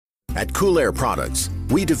At Cool Air Products,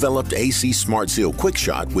 we developed AC Smart Seal Quick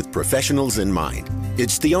Shot with professionals in mind.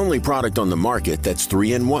 It's the only product on the market that's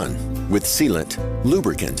 3-in-1, with sealant,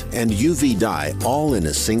 lubricant, and UV dye all in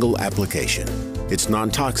a single application. It's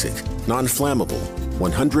non-toxic, non-flammable,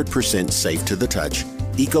 100% safe to the touch,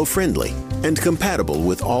 eco-friendly, and compatible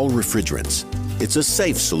with all refrigerants. It's a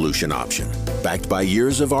safe solution option, backed by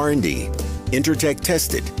years of R&D, Intertek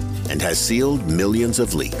tested, and has sealed millions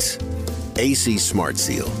of leaks. AC Smart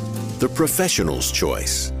Seal, the professional's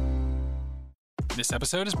choice. This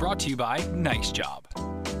episode is brought to you by Nice Job.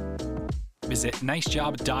 Visit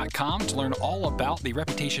nicejob.com to learn all about the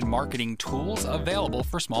reputation marketing tools available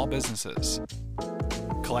for small businesses.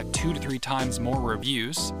 Collect 2 to 3 times more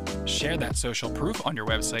reviews, share that social proof on your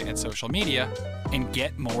website and social media, and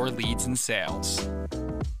get more leads and sales.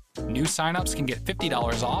 New signups can get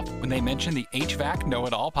 $50 off when they mention the HVAC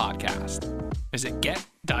Know-It-All podcast. Visit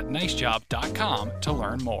get.nicejob.com to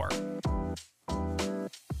learn more.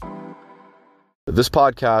 This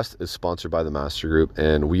podcast is sponsored by the Master Group,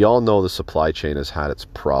 and we all know the supply chain has had its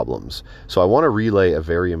problems. So I want to relay a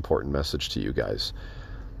very important message to you guys.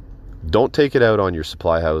 Don't take it out on your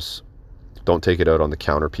supply house. Don't take it out on the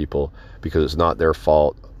counter people, because it's not their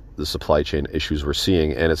fault, the supply chain issues we're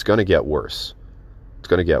seeing, and it's going to get worse. It's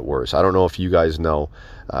going to get worse. I don't know if you guys know.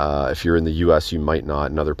 If you're in the US, you might not.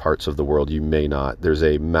 In other parts of the world, you may not. There's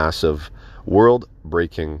a massive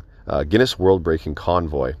Guinness world-breaking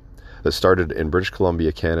convoy that started in British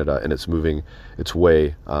Columbia, Canada, and it's moving its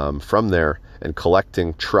way from there and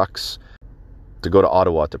collecting trucks to go to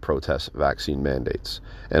Ottawa to protest vaccine mandates.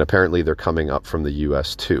 And apparently they're coming up from the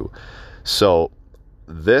US too. So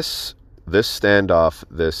this standoff,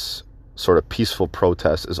 this sort of peaceful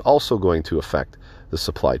protest is also going to affect the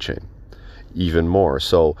supply chain even more.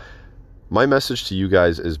 So my message to you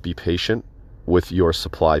guys is be patient with your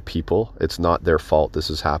supply people. It's not their fault this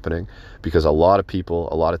is happening, because a lot of people,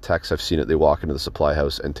 a lot of techs, I've seen it, they walk into the supply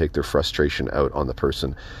house and take their frustration out on the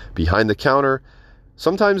person behind the counter.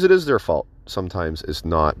 Sometimes it is their fault, sometimes it's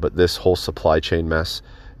not, but this whole supply chain mess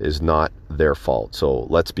is not their fault. So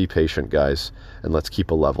let's be patient, guys, and let's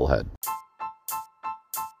keep a level head.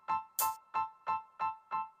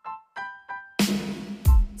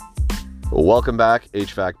 Welcome back,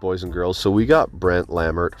 HVAC boys and girls. So we got Brent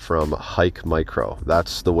Lammert from Hike Micro.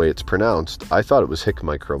 That's the way it's pronounced. I thought it was Hick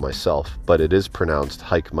Micro myself, but it is pronounced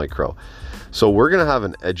Hike Micro. So we're going to have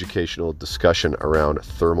an educational discussion around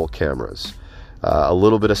thermal cameras. A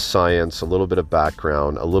little bit of science, a little bit of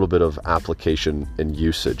background, a little bit of application and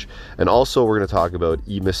usage. And also we're going to talk about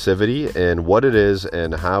emissivity and what it is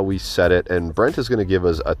and how we set it. And Brent is going to give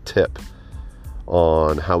us a tip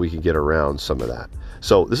on how we can get around some of that.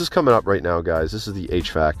 So this is coming up right now, guys. This is the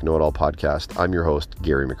HVAC Know-It-All podcast. I'm your host,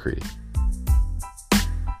 Gary McCready.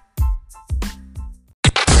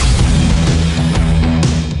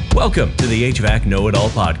 Welcome to the HVAC Know-It-All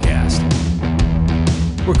podcast.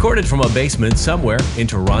 Recorded from a basement somewhere in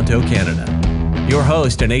Toronto, Canada. Your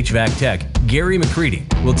host and HVAC tech, Gary McCready,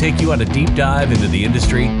 will take you on a deep dive into the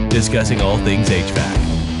industry, discussing all things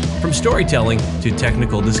HVAC. From storytelling to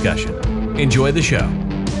technical discussion. Enjoy the show.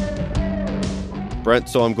 Brent,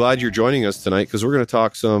 so I'm glad you're joining us tonight, because we're going to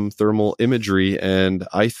talk some thermal imagery, and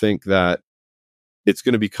I think that it's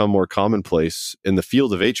going to become more commonplace in the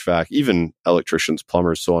field of HVAC, even electricians,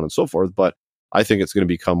 plumbers, so on and so forth, but I think it's going to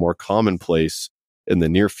become more commonplace in the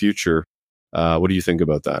near future. What do you think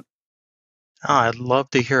about that? I'd love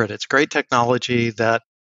to hear it. It's great technology that,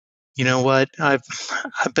 you know what, I've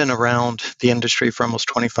been around the industry for almost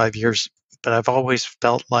 25 years, but I've always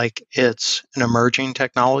felt like it's an emerging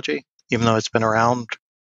technology. Even though it's been around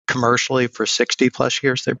commercially for 60 plus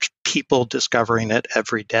years, there's people discovering it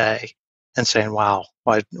every day and saying, wow,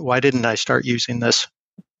 why didn't I start using this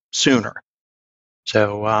sooner?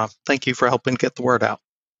 So thank you for helping get the word out.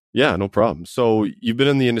 Yeah, no problem. So you've been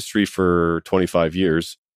in the industry for 25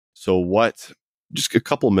 years. So just a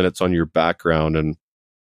couple minutes on your background and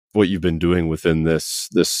what you've been doing within this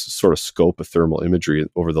sort of scope of thermal imagery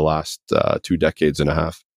over the last 2 decades and a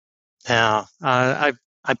half. Yeah,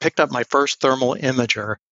 I picked up my first thermal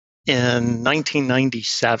imager in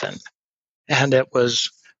 1997, and it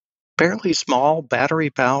was fairly small,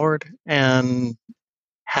 battery powered, and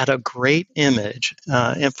had a great image,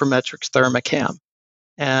 Inframetrics Thermacam.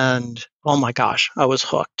 And oh my gosh, I was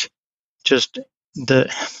hooked. Just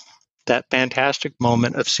that fantastic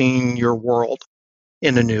moment of seeing your world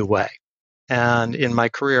in a new way. And in my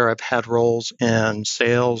career, I've had roles in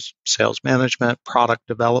sales management, product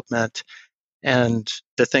development. And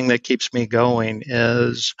the thing that keeps me going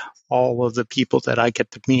is all of the people that I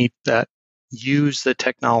get to meet that use the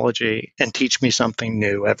technology and teach me something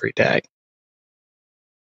new every day.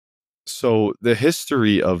 So the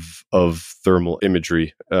history of thermal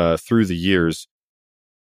imagery through the years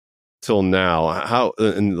till now, how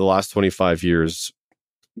in the last 25 years,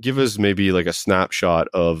 give us maybe like a snapshot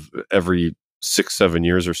of every 6-7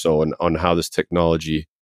 years or so on how this technology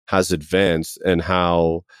has advanced and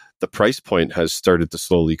how the price point has started to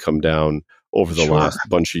slowly come down over the last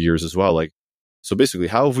bunch of years as well. Like, so basically,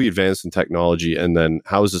 how have we advanced in technology, and then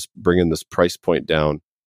how is this bringing this price point down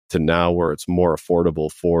to now where it's more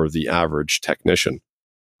affordable for the average technician?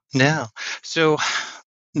 Yeah. So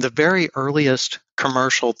the very earliest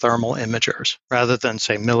commercial thermal imagers, rather than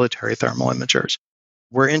say military thermal imagers,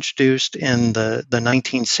 were introduced in the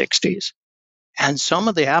 1960s. And some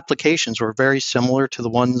of the applications were very similar to the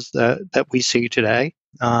ones that we see today,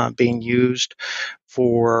 being used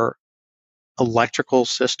for electrical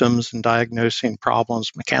systems and diagnosing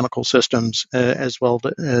problems, mechanical systems, as well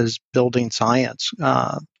as building science.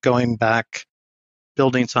 Going back,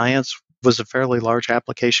 building science was a fairly large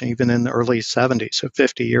application even in the early 70s, so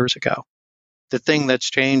 50 years ago. The thing that's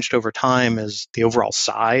changed over time is the overall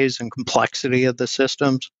size and complexity of the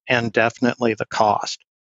systems, and definitely the cost.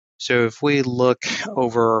 So if we look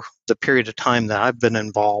over the period of time that I've been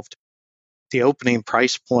involved, the opening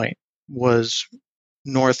price point was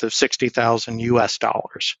north of 60,000 US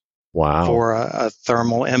dollars. Wow. For a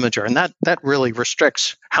thermal imager. And that really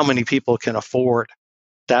restricts how many people can afford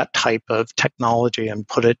that type of technology and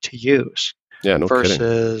put it to use. Yeah, no kidding.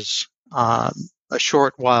 Versus a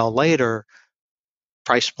short while later,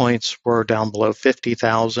 price points were down below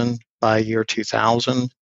 50,000 by year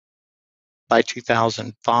 2000. By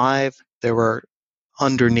 2005, they were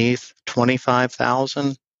underneath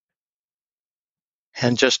 25,000.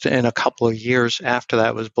 And just in a couple of years after that,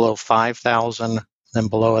 it was below 5,000, then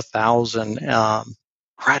below 1,000,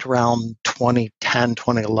 right around 2010,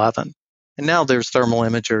 2011. And now there's thermal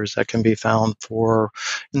imagers that can be found for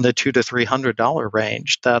in the $200 to $300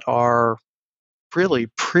 range that are really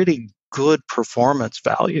pretty good performance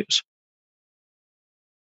values.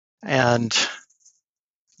 And,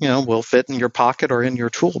 will fit in your pocket or in your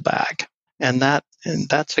tool bag. And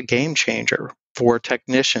that's a game changer for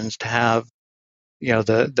technicians to have,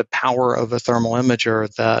 the power of a thermal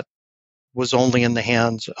imager that was only in the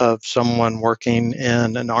hands of someone working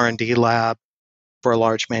in an R&D lab for a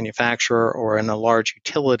large manufacturer or in a large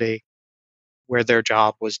utility where their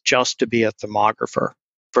job was just to be a thermographer,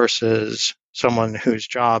 versus someone whose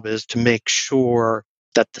job is to make sure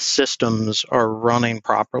that the systems are running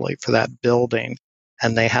properly for that building.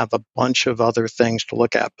 And they have a bunch of other things to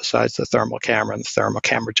look at besides the thermal camera. And the thermal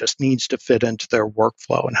camera just needs to fit into their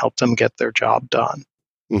workflow and help them get their job done.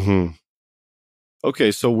 Mm-hmm.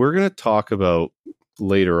 Okay, so we're going to talk about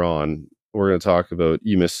later on. We're going to talk about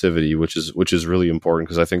emissivity, which is really important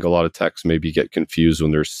because I think a lot of techs maybe get confused when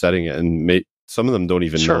they're setting it, and some of them don't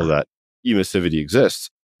even know that emissivity exists.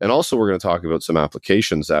 And also, we're going to talk about some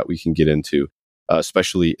applications that we can get into,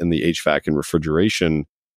 especially in the HVAC and refrigeration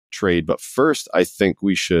trade. But first, I think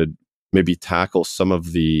we should maybe tackle some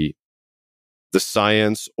of the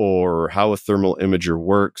science or how a thermal imager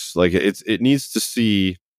works. Like it needs to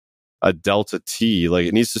see a delta T, like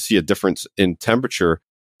it needs to see a difference in temperature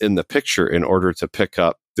in the picture in order to pick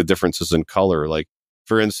up the differences in color. Like,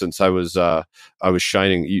 for instance, I was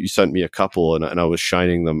shining, you sent me a couple and I was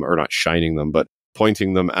shining them, or not shining them, but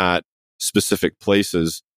pointing them at specific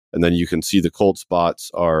places. And then you can see the cold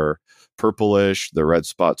spots are purplish, the red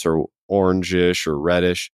spots are orangish or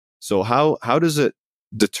reddish. So how does it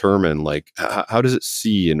determine, like, how does it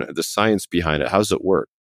see, and the science behind it? How does it work?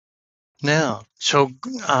 Yeah. So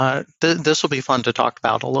this will be fun to talk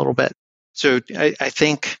about a little bit. So I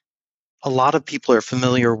think a lot of people are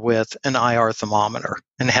familiar with an IR thermometer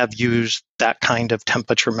and have used that kind of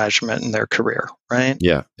temperature measurement in their career, right?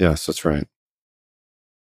 Yeah. Yes, that's right.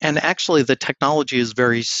 And actually, the technology is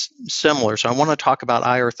very similar. So I want to talk about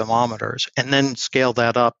IR thermometers and then scale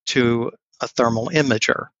that up to a thermal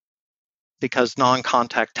imager, because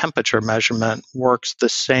non-contact temperature measurement works the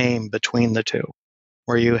same between the two,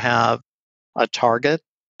 where you have a target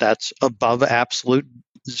that's above absolute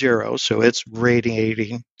zero, so it's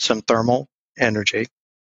radiating some thermal energy,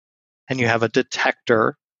 and you have a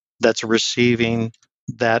detector that's receiving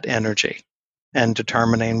that energy and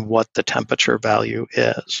determining what the temperature value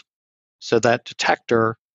is. So that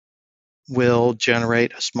detector will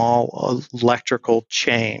generate a small electrical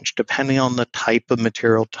change depending on the type of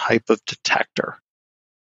material, type of detector.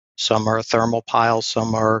 Some are thermopile,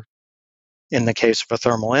 some are, in the case of a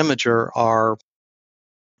thermal imager, are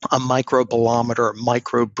a microbolometer,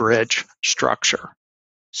 microbridge structure.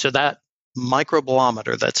 So that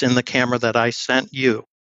microbolometer that's in the camera that I sent you,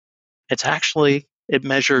 it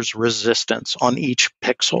measures resistance on each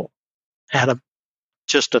pixel. at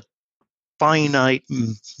just a finite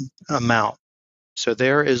amount. So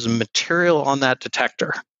there is material on that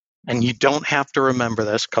detector, and you don't have to remember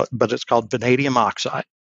this, but it's called vanadium oxide.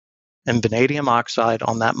 And vanadium oxide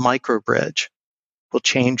on that microbridge will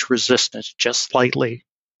change resistance just slightly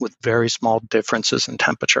with very small differences in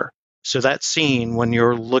temperature. So that scene, when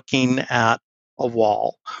you're looking at a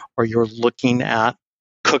wall or you're looking at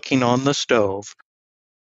cooking on the stove,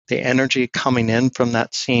 the energy coming in from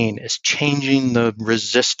that scene is changing the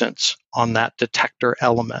resistance on that detector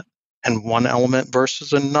element. And one element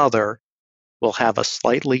versus another will have a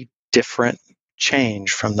slightly different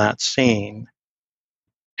change from that scene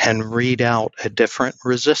and read out a different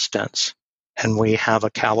resistance. And we have a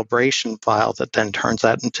calibration file that then turns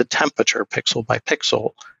that into temperature pixel by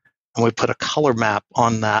pixel. And we put a color map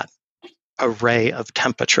on that array of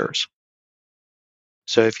temperatures.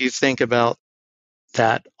 So if you think about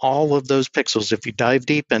that, all of those pixels, if you dive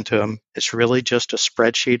deep into them, it's really just a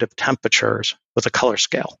spreadsheet of temperatures with a color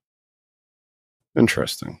scale.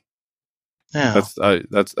 Interesting. Yeah.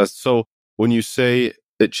 That's so when you say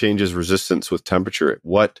it changes resistance with temperature,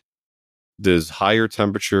 what does higher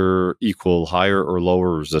temperature equal higher or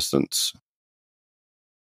lower resistance?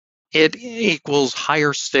 It equals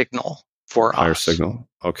higher signal for higher us. Signal.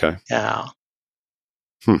 Okay. Yeah.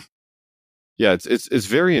 Yeah, it's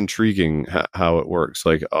very intriguing how it works.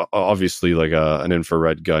 Like obviously, like an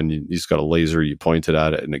infrared gun, you just got a laser, you point it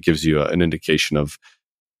at it, and it gives you an indication of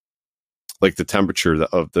like the temperature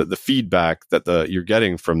of the feedback that you're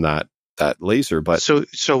getting from that laser. But so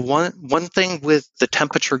one thing with the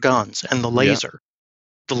temperature guns and the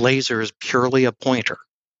laser is purely a pointer.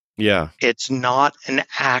 Yeah, it's not an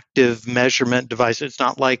active measurement device. It's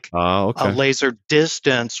not like okay. a laser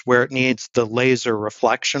distance where it needs the laser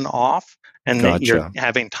reflection off, and Gotcha. you're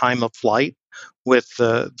having time of flight with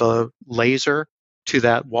the laser to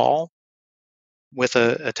that wall. With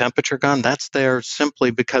a temperature gun, that's there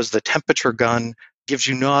simply because the temperature gun gives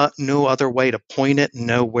you no other way to point it and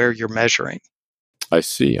know where you're measuring. I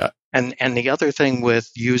see. And the other thing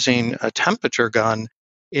with using a temperature gun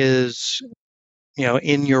is,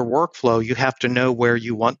 in your workflow, you have to know where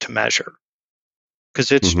you want to measure,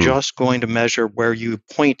 because it's just going to measure where you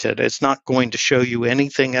pointed. It's not going to show you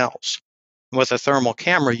anything else. With a thermal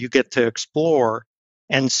camera, you get to explore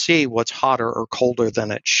and see what's hotter or colder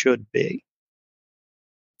than it should be.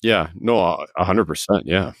 Yeah, no, 100%.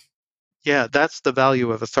 Yeah. Yeah, that's the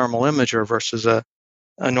value of a thermal imager versus a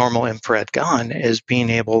normal infrared gun, is being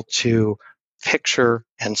able to picture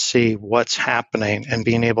and see what's happening and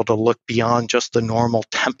being able to look beyond just the normal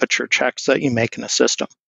temperature checks that you make in a system.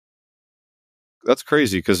 That's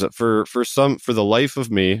crazy, because for the life of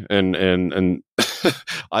me, and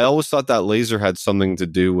I always thought that laser had something to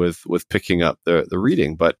do with picking up the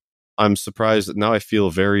reading, but I'm surprised that now I feel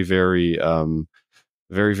very, very,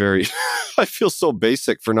 very, very, I feel so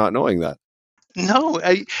basic for not knowing that. No,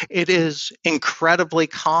 it is incredibly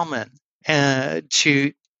common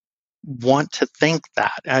to want to think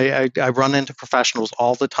that. I run into professionals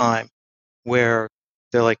all the time where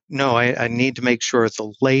they're like, no, I need to make sure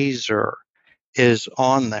the laser is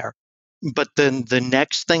on there. But then the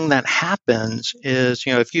next thing that happens is,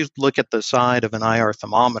 if you look at the side of an IR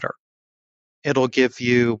thermometer, it'll give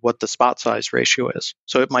you what the spot size ratio is.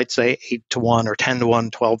 So it might say 8-to-1 or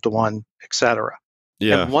 10-to-1, 12-to-1, etc.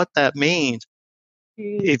 Yeah. And what that means,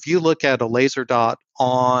 if you look at a laser dot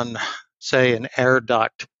on, say, an air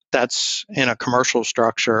duct that's in a commercial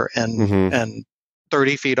structure and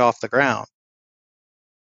 30 feet off the ground,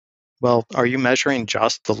 well, are you measuring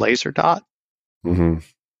just the laser dot?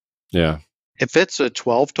 Yeah. If it's a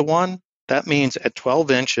 12-to-1, that means at 12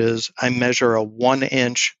 inches, I measure a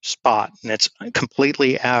 1-inch spot, and it's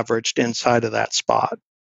completely averaged inside of that spot.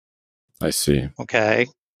 I see. Okay.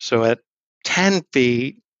 So at 10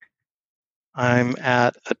 feet, I'm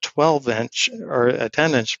at a 12-inch or a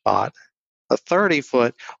 10-inch spot. A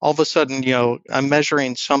 30-foot, all of a sudden, I'm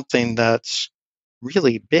measuring something that's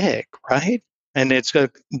really big, right? And it's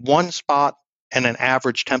got one spot and an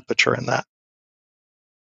average temperature in that.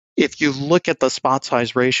 If you look at the spot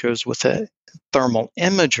size ratios with a thermal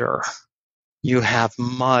imager, you have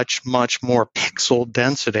much, much more pixel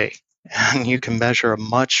density, and you can measure a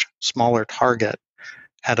much smaller target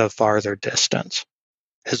at a farther distance,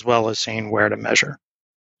 as well as seeing where to measure.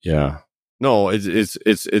 Yeah. No, it's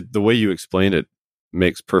the way you explain it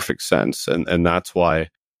makes perfect sense. And that's why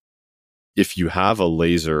if you have a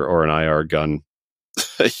laser or an IR gun,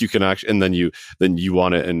 you can actually, and then you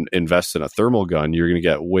want to invest in a thermal gun, you're going to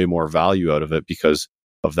get way more value out of it because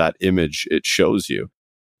of that image it shows you.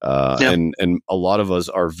 And a lot of us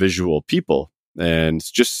are visual people, and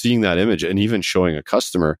just seeing that image and even showing a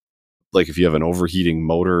customer, like if you have an overheating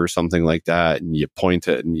motor or something like that, and you point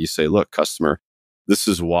it and you say, look, customer, this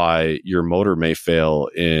is why your motor may fail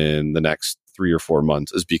in the next 3 or 4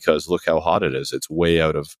 months, is because look how hot it is. It's way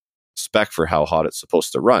out of spec for how hot it's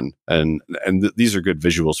supposed to run. And these are good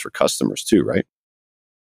visuals for customers too, right?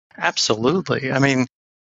 Absolutely. I mean,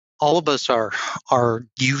 all of us are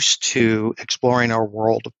used to exploring our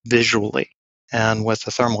world visually. And with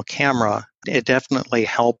a thermal camera, it definitely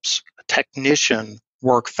helps a technician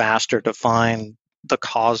work faster to find the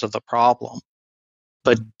cause of the problem.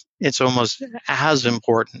 But it's almost as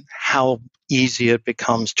important how easy it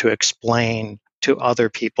becomes to explain to other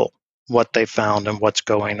people what they found and what's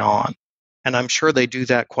going on. And I'm sure they do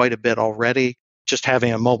that quite a bit already. Just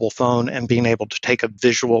having a mobile phone and being able to take a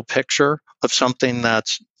visual picture of something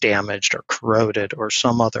that's damaged or corroded or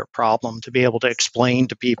some other problem, to be able to explain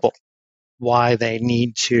to people why they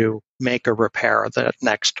need to make a repair at the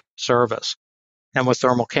next service. And with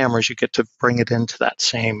thermal cameras, you get to bring it into that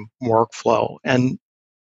same workflow. And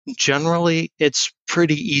generally, it's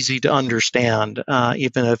pretty easy to understand,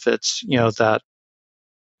 even if it's, that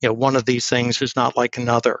one of these things is not like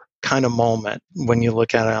another kind of moment when you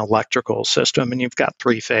look at an electrical system and you've got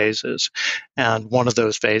 3 phases and one of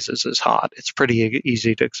those phases is hot. It's pretty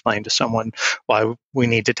easy to explain to someone why we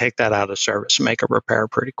need to take that out of service and make a repair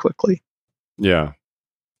pretty quickly. Yeah,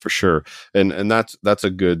 for sure. And that's a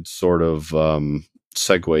good sort of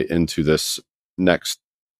segue into this next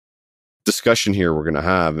discussion here we're going to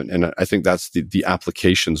have. And I think that's the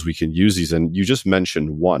applications we can use these in. You just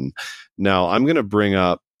mentioned one. Now I'm going to bring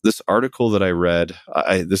up this article that I read.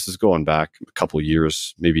 This is going back a couple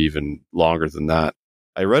years, maybe even longer than that.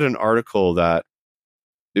 I read an article that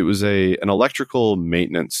it was an electrical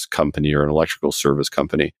maintenance company or an electrical service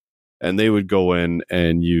company, and they would go in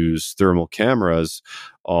and use thermal cameras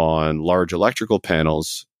on large electrical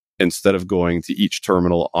panels instead of going to each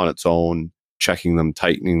terminal on its own, checking them,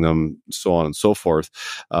 tightening them, so on and so forth,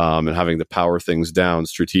 and having to power things down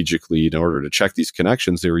strategically in order to check these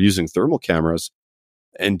connections. They were using thermal cameras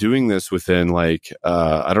and doing this within like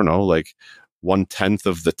 1/10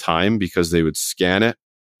 of the time, because they would scan it.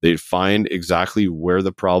 They'd find exactly where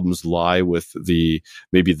the problems lie with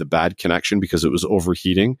maybe the bad connection because it was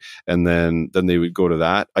overheating. And then they would go to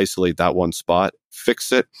that, isolate that one spot,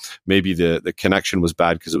 fix it. Maybe the connection was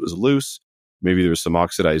bad because it was loose. Maybe there was some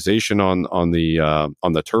oxidization on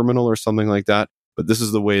the terminal or something like that. But this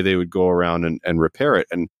is the way they would go around and repair it.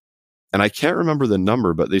 And I can't remember the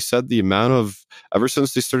number, but they said ever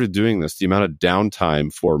since they started doing this, the amount of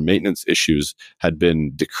downtime for maintenance issues had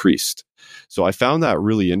been decreased. So I found that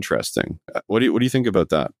really interesting. What do you think about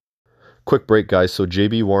that? Quick break, guys. So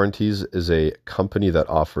JB Warranties is a company that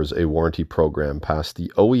offers a warranty program past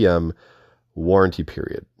the OEM warranty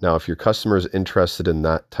period. Now, if your customer is interested in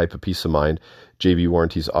that type of peace of mind, JB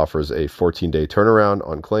Warranties offers a 14-day turnaround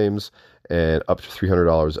on claims and up to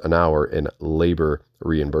 $300 an hour in labor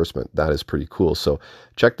reimbursement. That is pretty cool. So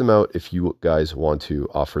check them out if you guys want to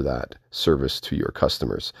offer that service to your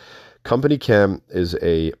customers. Company Cam is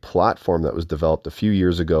a platform that was developed a few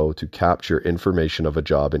years ago to capture information of a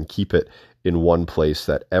job and keep it in one place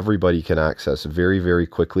that everybody can access very, very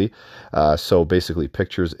quickly. So basically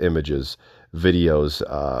pictures, images, videos,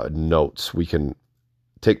 notes. We can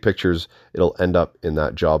take pictures. It'll end up in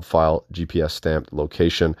that job file, GPS stamped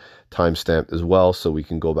location, time stamped as well, so we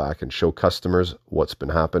can go back and show customers what's been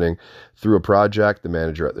happening through a project. The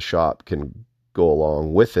manager at the shop can go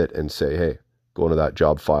along with it and say, hey, go into that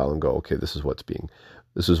job file and go, okay, this is what's being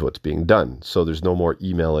done. So there's no more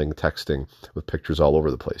emailing, texting with pictures all over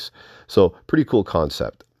the place. So pretty cool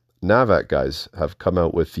concept. Navac guys have come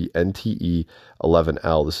out with the NTE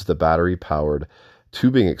 11L. This is the battery powered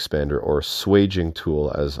tubing expander, or swaging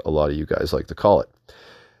tool, as a lot of you guys like to call it.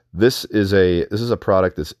 This is a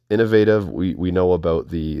product that's innovative. We know about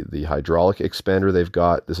the hydraulic expander they've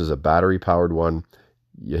got. This is a battery powered one.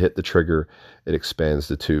 You hit the trigger, it expands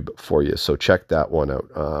the tube for you. So check that one out.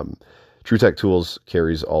 TruTech Tools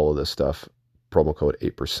carries all of this stuff. Promo code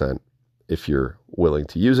 8% if you're willing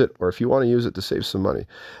to use it, or if you want to use it to save some money.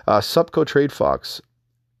 Supco Trade Fox.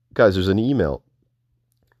 Guys, there's an email.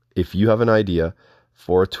 If you have an idea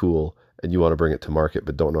for a tool and you want to bring it to market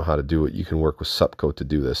but don't know how to do it, you can work with Supco to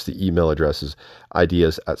do this. The email address is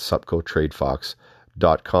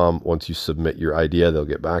ideas@supcotradefox.com. Once you submit your idea, they'll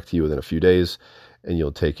get back to you within a few days and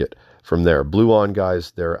you'll take it from there. Blue On, guys,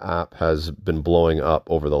 their app has been blowing up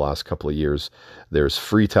over the last couple of years. There's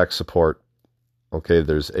free tech support. Okay,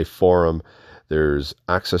 there's a forum. There's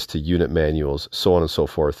access to unit manuals, so on and so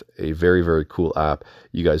forth. A very, very cool app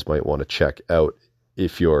you guys might want to check out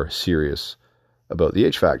if you're serious about the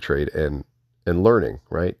HVAC trade and learning,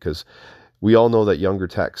 right? Because we all know that younger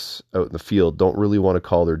techs out in the field don't really want to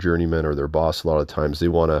call their journeyman or their boss a lot of times. They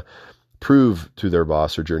want to prove to their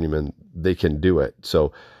boss or journeyman they can do it.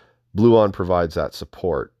 So Blue On provides that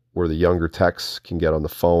support where the younger techs can get on the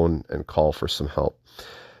phone and call for some help.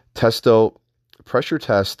 Testo pressure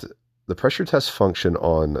test, the pressure test function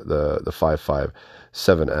on the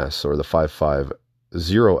 557S or the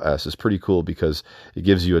 550S is pretty cool because it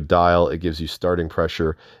gives you a dial, it gives you starting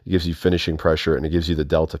pressure, it gives you finishing pressure, and it gives you the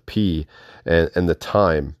delta P and the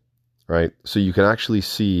time, right? So you can actually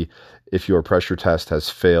see if your pressure test has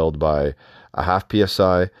failed by a half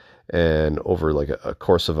PSI and over like a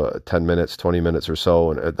course of 10 minutes, 20 minutes or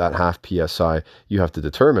so, and at that half PSI, you have to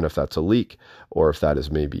determine if that's a leak or if that is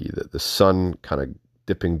maybe the sun kind of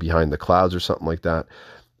dipping behind the clouds or something like that.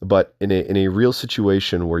 But in a real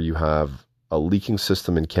situation where you have a leaking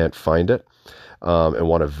system and can't find it and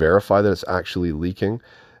want to verify that it's actually leaking,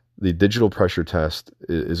 the digital pressure test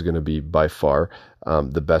is going to be by far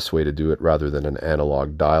the best way to do it rather than an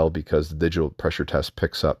analog dial, because the digital pressure test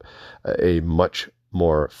picks up a much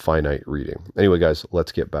more finite reading. Anyway, guys,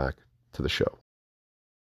 let's get back to the show.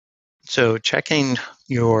 So checking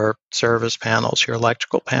your service panels, your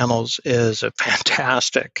electrical panels, is a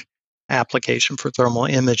fantastic application for thermal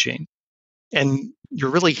imaging. And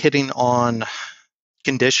you're really hitting on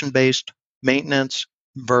condition-based maintenance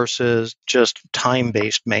versus just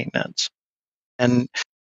time-based maintenance. And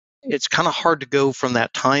it's kind of hard to go from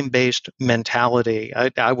that time-based mentality.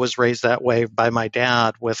 I was raised that way by my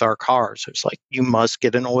dad with our cars. It's like, you must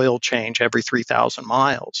get an oil change every 3,000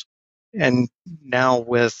 miles. And now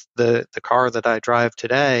with the car that I drive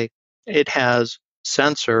today, it has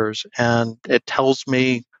sensors and it tells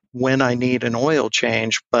me when I need an oil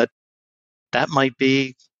change, but that might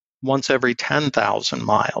be once every 10,000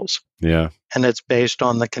 miles. Yeah. And it's based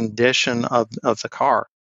on the condition of the car.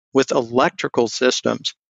 With electrical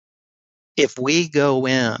systems, if we go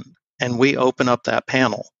in and we open up that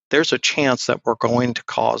panel, there's a chance that we're going to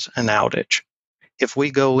cause an outage. If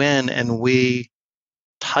we go in and we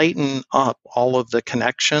tighten up all of the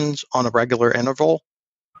connections on a regular interval,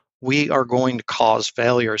 we are going to cause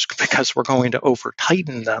failures because we're going to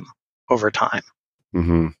over-tighten them over time.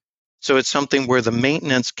 Mm-hmm. So it's something where the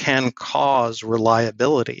maintenance can cause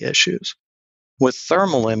reliability issues. With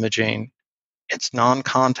thermal imaging, it's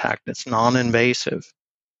non-contact, it's non-invasive.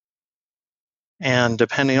 And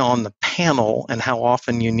depending on the panel and how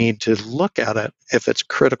often you need to look at it, if it's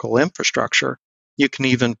critical infrastructure, you can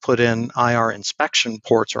even put in IR inspection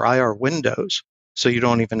ports or IR windows, so you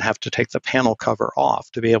don't even have to take the panel cover off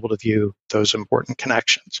to be able to view those important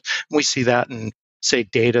connections. We see that in, say,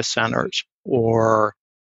 data centers or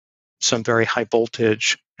some very high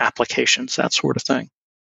voltage applications, that sort of thing.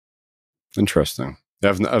 Interesting.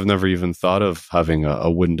 I've never even thought of having a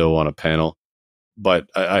window on a panel, but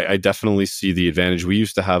I definitely see the advantage. We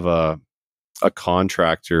used to have a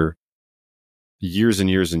contractor years and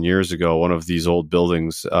years and years ago, one of these old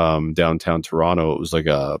buildings downtown Toronto. It was like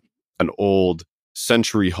an old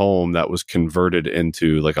century home that was converted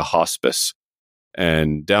into like a hospice.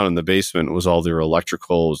 And down in the basement was all their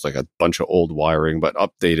electrical. It was like a bunch of old wiring, but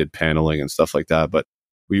updated paneling and stuff like that. But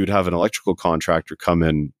we would have an electrical contractor come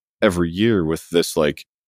in every year with this like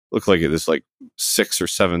 $6,000 or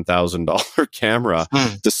 $7,000 camera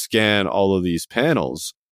to scan all of these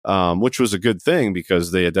panels, which was a good thing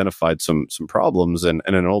because they identified some problems. And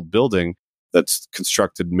in an old building that's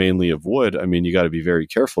constructed mainly of wood, I mean, you got to be very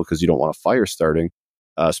careful because you don't want a fire starting,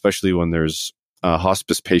 especially when there's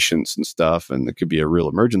hospice patients and stuff, and it could be a real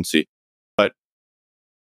emergency. But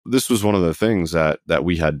this was one of the things that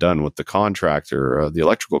we had done with the contractor, the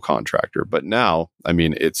electrical contractor. But now, I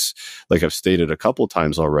mean, it's like I've stated a couple of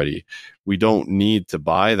times already, we don't need to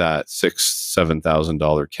buy that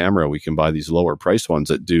 $6,000-$7,000 camera. We can buy these lower price ones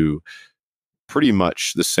that do pretty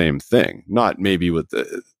much the same thing. Not maybe with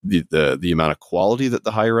the amount of quality that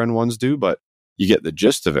the higher end ones do, but you get the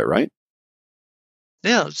gist of it, right?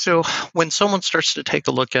 Yeah. So when someone starts to take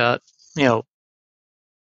a look at,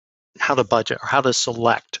 how to budget or how to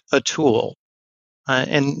select a tool,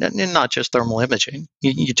 and not just thermal imaging,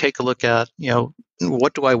 you take a look at,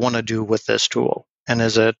 what do I want to do with this tool? And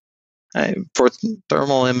is it, for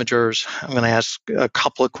thermal imagers, I'm going to ask a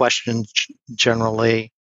couple of questions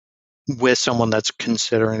generally with someone that's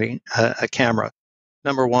considering a camera.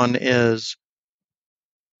 Number one is,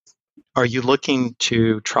 are you looking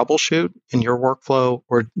to troubleshoot in your workflow,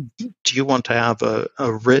 or do you want to have a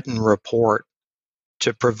written report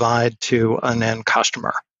to provide to an end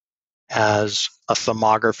customer as a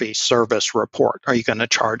thermography service report? Are you going to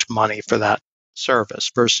charge money for that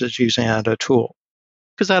service versus using it as a tool?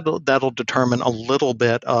 Because that'll determine a little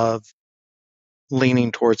bit of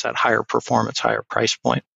leaning towards that higher performance, higher price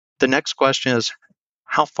point. The next question is,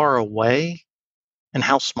 how far away and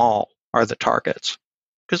how small are the targets?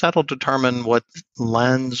 Because that'll determine what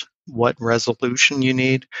lens, what resolution you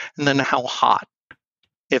need, and then how hot.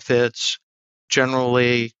 If it's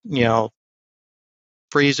generally,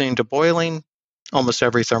 freezing to boiling, almost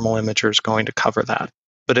every thermal imager is going to cover that.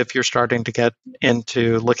 But if you're starting to get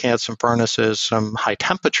into looking at some furnaces, some high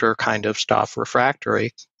temperature kind of stuff,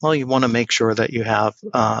 refractory, well, you want to make sure that you have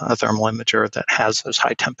a thermal imager that has those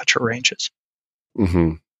high temperature ranges.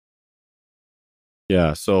 Mm-hmm.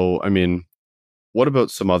 Yeah. So, I mean, what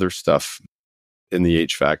about some other stuff in the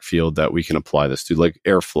HVAC field that we can apply this to, like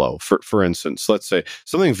airflow, for instance? Let's say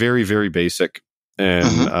something very, very basic.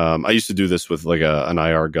 And I used to do this with like an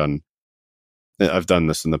IR gun. I've done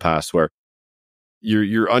this in the past where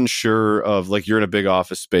you're unsure of, like, you're in a big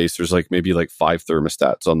office space. There's like maybe like 5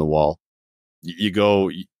 thermostats on the wall.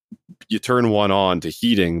 You turn one on to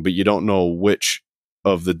heating, but you don't know which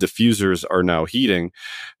of the diffusers are now heating.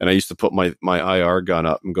 And I used to put my IR gun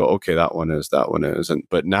up and go, okay, that one is.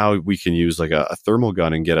 But now we can use like a thermal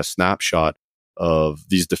gun and get a snapshot of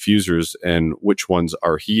these diffusers and which ones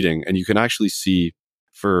are heating. And you can actually see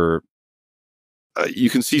you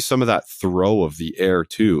can see some of that throw of the air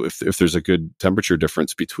too. If there's a good temperature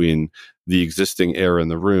difference between the existing air in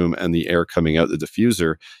the room and the air coming out the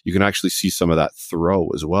diffuser, you can actually see some of that throw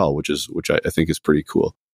as well, which I think is pretty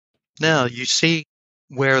cool. Now you see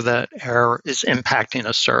where that air is impacting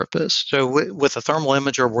a surface. So with a thermal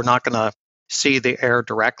imager, we're not going to see the air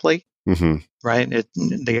directly, right?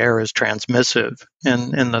 The air is transmissive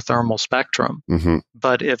in the thermal spectrum.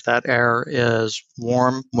 But if that air is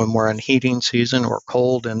warm when we're in heating season or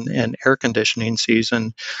cold in air conditioning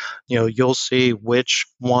season, you'll see which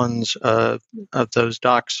ones of those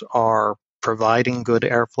ducts are providing good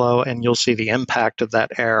airflow, and you'll see the impact of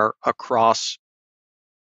that air across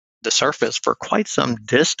the surface for quite some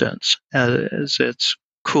distance as it's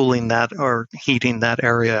cooling that or heating that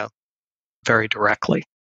area very directly.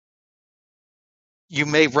 You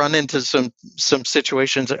may run into some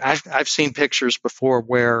situations. I've seen pictures before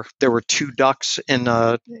where there were 2 ducts in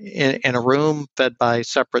a room fed by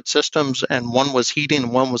separate systems, and one was heating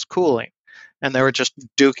and one was cooling, and they were just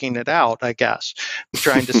duking it out, I guess,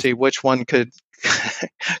 trying to see which one could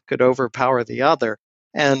overpower the other.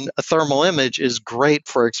 And a thermal image is great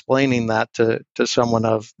for explaining that to someone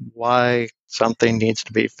of why something needs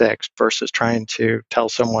to be fixed versus trying to tell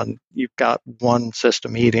someone you've got one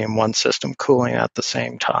system heating and one system cooling at the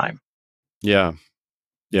same time. Yeah,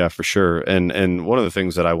 for sure. And one of the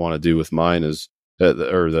things that I want to do with mine is,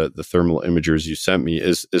 the thermal imagers you sent me,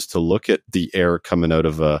 is to look at the air coming out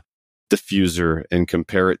of a diffuser and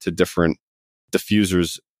compare it to different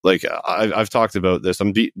diffusers. Like I've talked about this,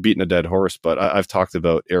 I'm beating a dead horse, but I've talked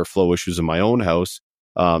about airflow issues in my own house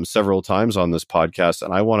several times on this podcast,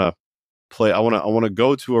 and I want to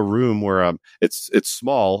go to a room where it's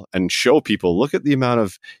small and show people, look at the amount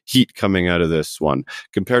of heat coming out of this one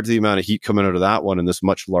compared to the amount of heat coming out of that one in this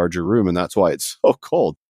much larger room, and that's why it's so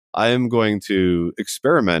cold. I am going to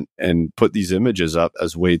experiment and put these images up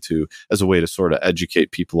as a way to sort of educate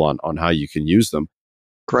people on how you can use them.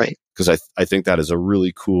 Great. Because I think that is a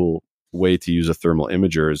really cool way to use a thermal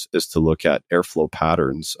imager is to look at airflow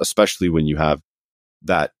patterns, especially when you have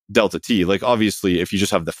that delta T. Like, obviously, if you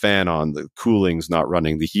just have the fan on, the cooling's not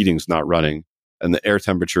running, the heating's not running, and the air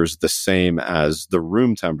temperature is the same as the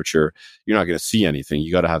room temperature, you're not going to see anything.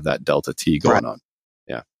 You got to have that delta T going on.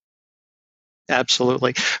 Yeah.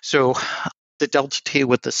 Absolutely. So the delta T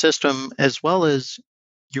with the system, as well as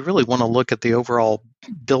you really want to look at the overall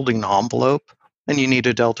building envelope, and you need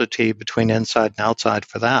a delta T between inside and outside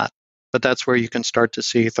for that. But that's where you can start to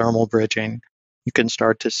see thermal bridging. You can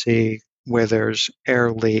start to see where there's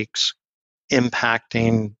air leaks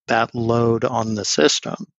impacting that load on the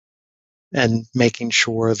system and making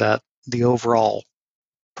sure that the overall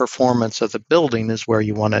performance of the building is where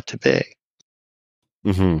you want it to be.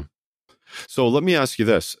 So let me ask you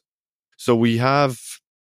this. So we have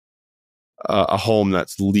a home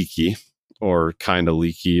that's leaky, or kind of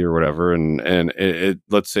leaky or whatever. And it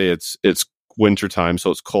let's say it's winter time, so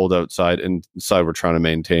it's cold outside, and inside we're trying to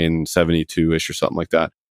maintain 72-ish or something like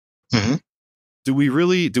that. Do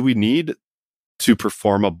we need to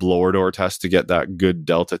perform a blower door test to get that good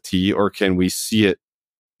delta T, or can we see it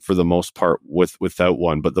for the most part without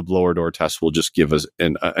one, but the blower door test will just give us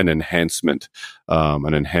an enhancement,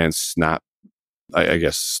 an enhanced snap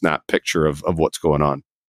picture of what's going on?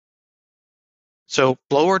 So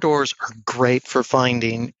blower doors are great for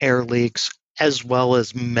finding air leaks as well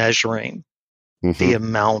as measuring the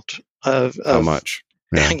amount of how much.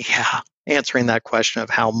 Yeah. answering that question of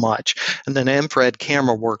how much. And then an infrared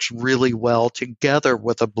camera works really well together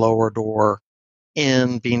with a blower door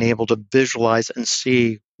in being able to visualize and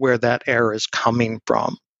see where that air is coming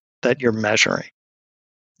from that you're measuring.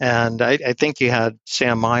 And I think you had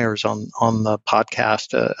Sam Myers on the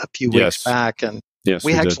podcast a few weeks back, and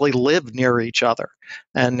we actually live near each other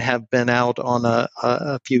and have been out on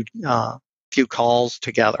a few calls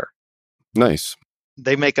together. Nice.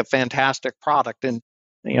 They make a fantastic product, and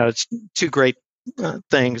it's two great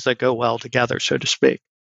things that go well together, so to speak.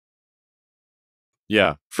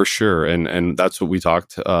 Yeah, for sure. And that's what we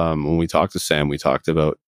talked when we talked to Sam. We talked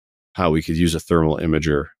about how we could use a thermal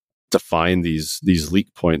imager to find these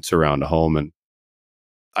leak points around a home. And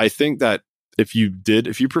I think that if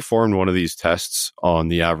you performed one of these tests on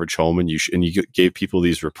the average home and you gave people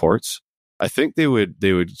these reports, I think they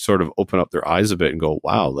would sort of open up their eyes a bit and go,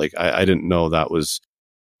 wow, like I didn't know that was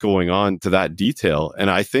going on to that detail. And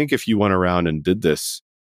I think if you went around and did this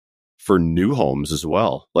for new homes as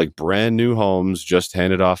well, like brand new homes, just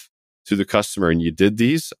handed off to the customer, and you did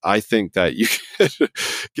these, I think that you could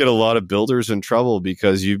get a lot of builders in trouble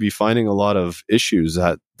because you'd be finding a lot of issues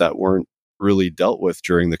that weren't really dealt with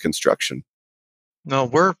during the construction. No,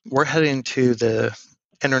 we're heading to the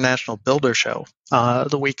International Builder Show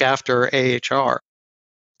the week after AHR.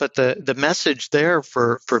 But the message there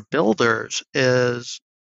for builders is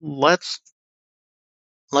let's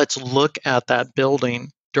look at that building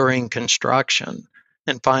during construction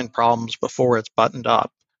and find problems before it's buttoned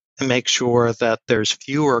up, and make sure that there's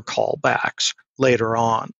fewer callbacks later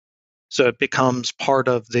on. So it becomes part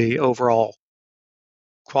of the overall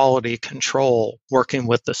quality control working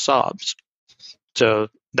with the subs. So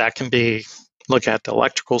that can be looking at the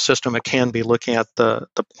electrical system. It can be looking at the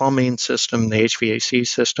plumbing system, the HVAC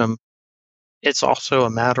system. It's also a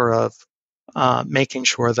matter of making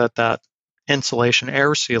sure that insulation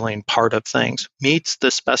air sealing part of things meets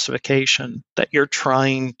the specification that you're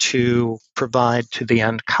trying to provide to the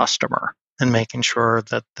end customer, and making sure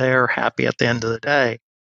that they're happy at the end of the day,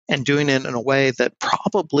 and doing it in a way that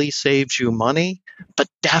probably saves you money, but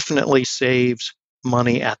definitely saves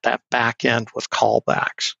money at that back end with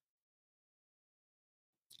callbacks.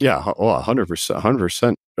 Yeah,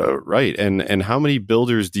 100%, right. And how many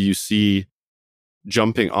builders do you see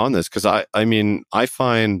jumping on this? Because I mean, I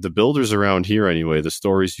find the builders around here anyway, the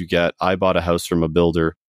stories you get, I bought a house from a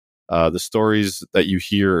builder. The stories that you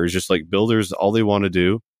hear is just like builders, all they want to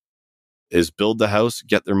do is build the house,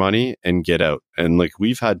 get their money, and get out. And like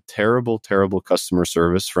we've had terrible customer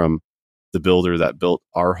service from the builder that built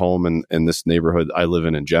our home in this neighborhood I live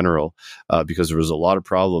in general, because there was a lot of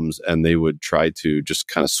problems, and they would try to just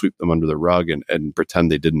kind of sweep them under the rug and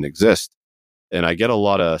pretend they didn't exist. And I get a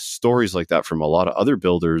lot of stories like that from a lot of other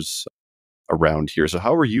builders around here. So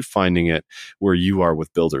how are you finding it where you are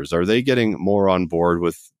with builders? Are they getting more on board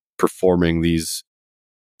with performing these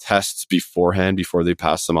tests beforehand before they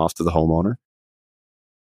pass them off to the homeowner?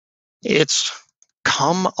 It's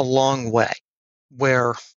come a long way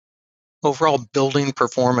where overall building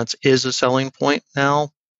performance is a selling point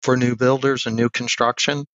now for new builders and new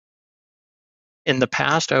construction. In the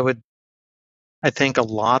past, I think a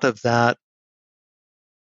lot of that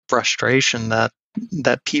frustration that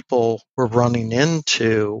people were running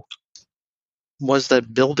into was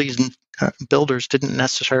that builders didn't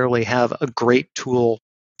necessarily have a great tool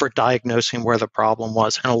for diagnosing where the problem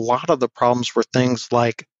was. And a lot of the problems were things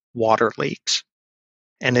like water leaks.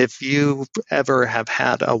 And if you ever have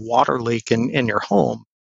had a water leak in your home,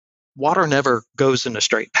 water never goes in a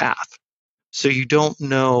straight path. So you don't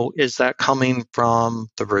know, is that coming from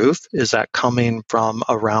the roof? Is that coming from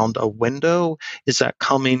around a window? Is that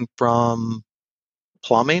coming from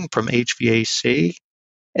plumbing, from HVAC?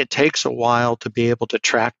 It takes a while to be able to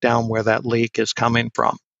track down where that leak is coming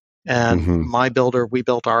from. And my builder, we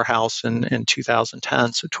built our house in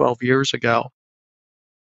 2010, so 12 years ago.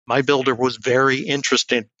 My builder was very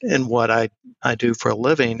interested in what I do for a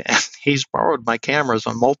living, and he's borrowed my cameras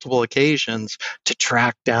on multiple occasions to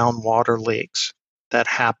track down water leaks that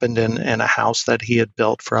happened in a house that he had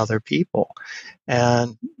built for other people.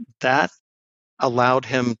 And that allowed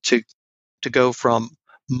him to go from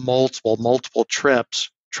multiple trips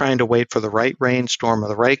trying to wait for the right rainstorm or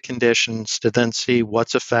the right conditions to then see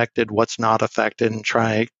what's affected, what's not affected, and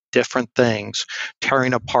try different things,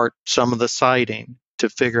 tearing apart some of the siding to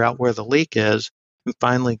figure out where the leak is, and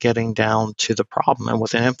finally getting down to the problem. And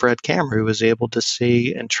with an infrared camera, he was able to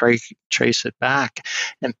see and trace it back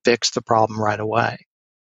and fix the problem right away.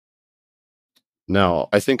 Now,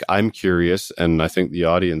 I think I'm curious, and I think the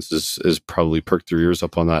audience is probably perked their ears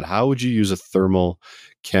up on that. How would you use a thermal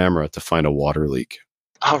camera to find a water leak?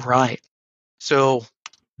 All right. So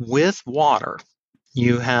With water,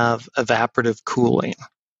 you have evaporative cooling.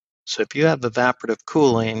 So if you have evaporative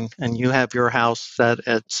cooling and you have your house set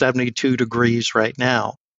at 72 degrees right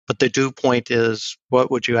now, but the dew point is, what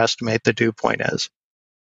would you estimate the dew point is?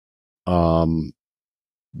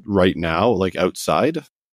 Right now, like outside?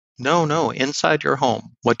 No, inside your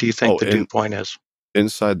home. What do you think the dew point is?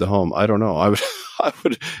 Inside the home, I don't know. I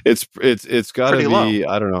would. It's got to be low.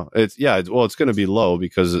 I don't know. It's going to be low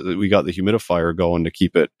because we got the humidifier going to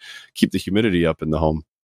keep the humidity up in the home.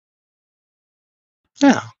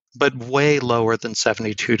 Yeah, but way lower than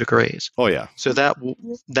 72 degrees. Oh yeah. So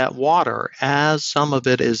that water, as some of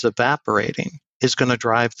it is evaporating, is going to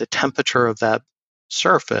drive the temperature of that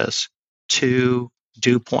surface to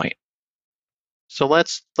dew point. So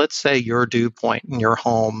let's say your dew point in your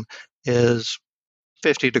home is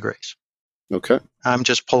 50 degrees. Okay. I'm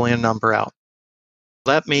just pulling a number out.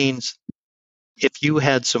 That means if you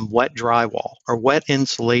had some wet drywall or wet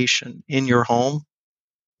insulation in your home,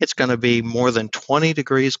 it's going to be more than 20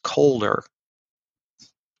 degrees colder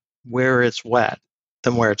where it's wet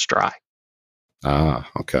than where it's dry. Ah,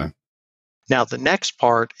 okay. Now, the next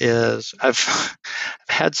part is I've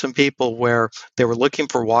had some people where they were looking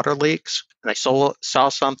for water leaks and they saw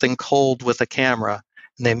something cold with a camera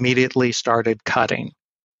and they immediately started cutting.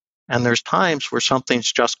 And there's times where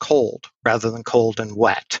something's just cold rather than cold and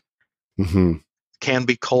wet. Mm-hmm. It can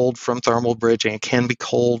be cold from thermal bridging. It can be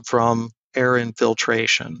cold from air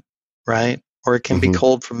infiltration, right? Or it can be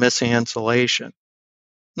cold from missing insulation.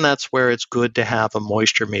 And that's where it's good to have a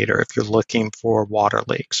moisture meter if you're looking for water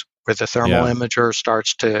leaks, where the thermal imager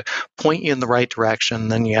starts to point you in the right direction.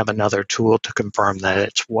 Then you have another tool to confirm that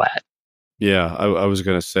it's wet. Yeah, I was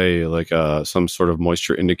going to say like some sort of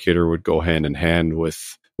moisture indicator would go hand in hand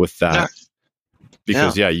with that.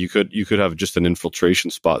 Because you could have just an infiltration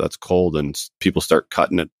spot that's cold and people start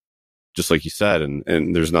cutting it just like you said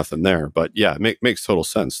and there's nothing there. But yeah, it makes total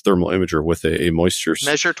sense. Thermal imager with a moisture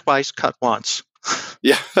measure twice, cut once.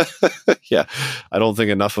 Yeah. Yeah. I don't think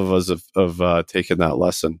enough of us have taken that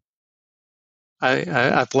lesson.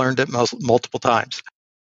 I've learned it multiple times.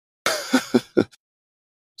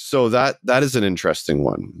 So that is an interesting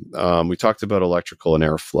one. We talked about electrical and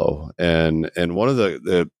airflow, and one of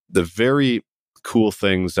the very cool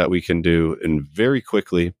things that we can do and very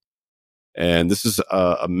quickly, and this is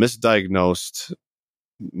a misdiagnosed,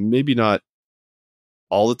 maybe not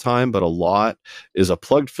all the time, but a lot, is a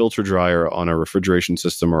plugged filter dryer on a refrigeration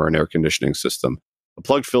system or an air conditioning system. A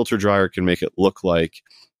plugged filter dryer can make it look like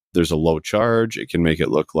there's a low charge. It can make it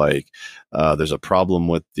look like there's a problem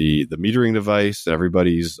with the metering device.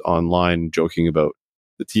 Everybody's online joking about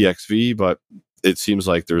the TXV, but it seems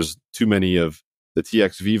like there's too many of the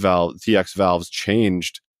TX valves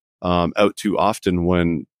changed out too often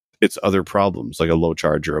when it's other problems, like a low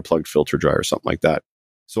charge or a plugged filter dryer or something like that.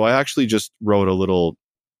 So I actually just wrote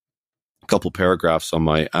a couple paragraphs on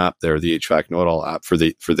my app there, the HVAC Know-It-All app for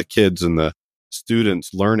the kids and the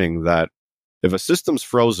students, learning that if a system's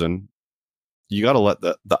frozen, you got to let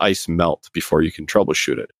the ice melt before you can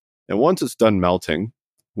troubleshoot it. And once it's done melting,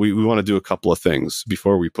 we want to do a couple of things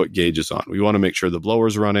before we put gauges on. We want to make sure the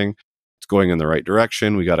blower's running, it's going in the right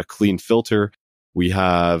direction. We got a clean filter. We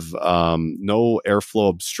have no airflow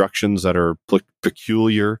obstructions that are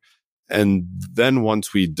peculiar. And then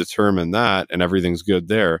once we determine that and everything's good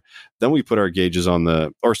there, then we put our gauges on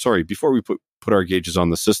before we put our gauges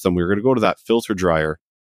on the system, we're going to go to that filter dryer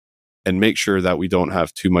and make sure that we don't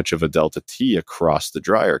have too much of a delta T across the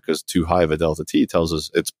dryer, because too high of a delta T tells us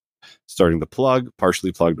it's starting to plug,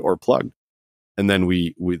 partially plugged, or plugged. And then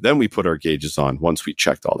we put our gauges on once we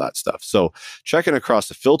checked all that stuff. So checking across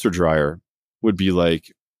the filter dryer would be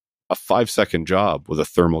like a 5-second job with a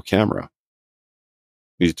thermal camera.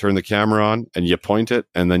 You turn the camera on and you point it,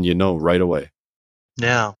 and then you know right away.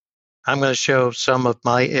 Now, I'm going to show some of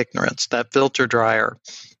my ignorance. That filter dryer,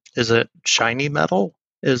 is it shiny metal?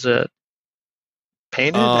 Is it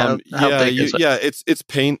painted? How big is it? Yeah, it's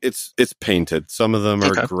paint. It's painted. Some of them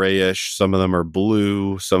are grayish. Some of them are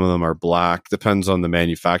blue. Some of them are black. Depends on the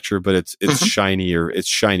manufacturer, but it's shiny, or it's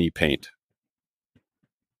shiny paint.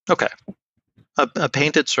 Okay. A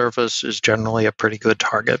painted surface is generally a pretty good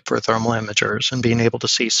target for thermal imagers and being able to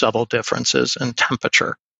see subtle differences in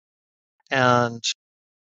temperature. And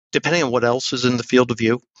depending on what else is in the field of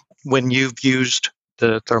view, when you've used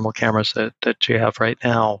the thermal cameras that you have right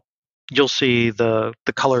now, you'll see the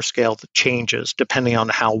color scale that changes depending on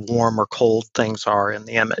how warm or cold things are in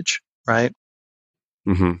the image, right?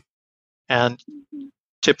 Mm-hmm. And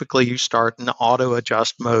typically you start in auto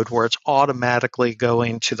adjust mode, where it's automatically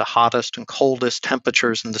going to the hottest and coldest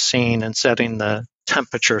temperatures in the scene and setting the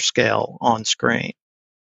temperature scale on screen.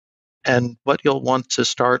 And what you'll want to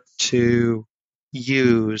start to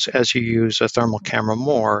use as you use a thermal camera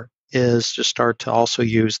more is to start to also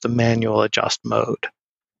use the manual adjust mode.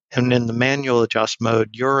 And in the manual adjust mode,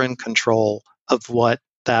 you're in control of what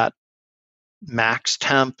that max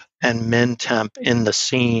temp and min temp in the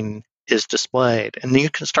scene is displayed. And then you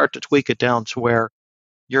can start to tweak it down to where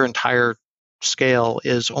your entire scale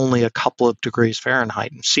is only a couple of degrees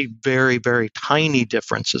Fahrenheit and see very, very tiny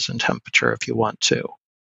differences in temperature if you want to.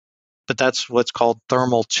 But that's what's called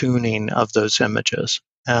thermal tuning of those images.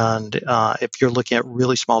 And if you're looking at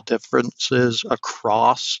really small differences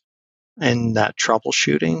across in that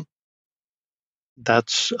troubleshooting,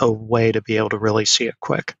 that's a way to be able to really see it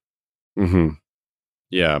quick. Mm-hmm.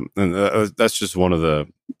 Yeah, and that's just one of the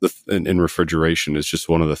in refrigeration is just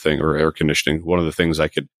one of the things, or air conditioning, one of the things I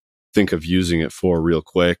could think of using it for real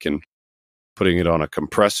quick, and putting it on a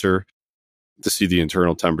compressor to see the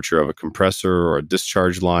internal temperature of a compressor or a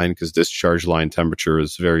discharge line, because discharge line temperature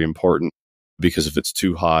is very important, because if it's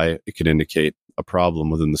too high, it can indicate a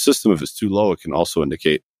problem within the system. If it's too low, it can also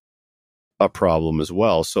indicate a problem as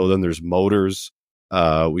well. So then there's motors.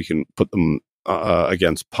 We can put them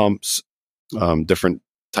against pumps, different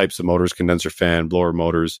types of motors, condenser fan, blower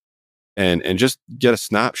motors, and just get a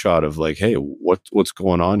snapshot of like, hey, what's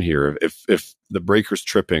going on here? If the breaker's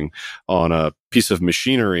tripping on a piece of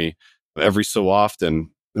machinery, every so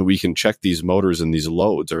often we can check these motors and these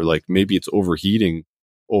loads, or like maybe it's overheating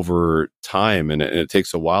over time and it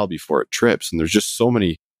takes a while before it trips. And there's just so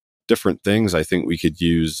many different things I think we could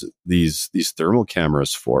use these thermal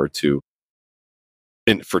cameras for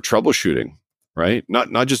troubleshooting, right?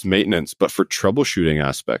 Not just maintenance, but for troubleshooting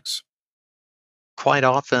aspects. Quite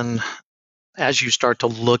often, as you start to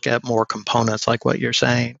look at more components like what you're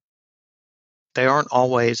saying, they aren't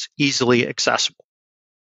always easily accessible.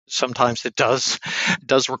 Sometimes it does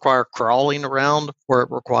require crawling around, where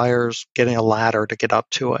it requires getting a ladder to get up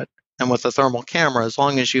to it. And with a thermal camera, as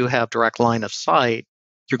long as you have direct line of sight,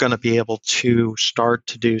 you're going to be able to start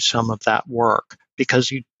to do some of that work,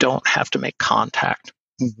 because you don't have to make contact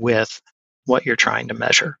with what you're trying to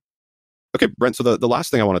measure. Okay, Brent, so the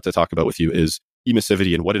last thing I wanted to talk about with you is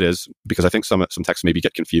emissivity and what it is, because I think some techs maybe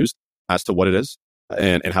get confused as to what it is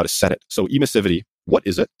and how to set it. So emissivity, what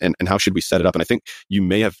is it, and how should we set it up? And I think you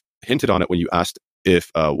may have hinted on it when you asked if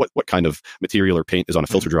what kind of material or paint is on a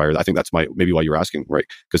filter dryer. I think that's maybe why you were asking, right?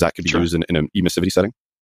 Because that could be used in an emissivity setting.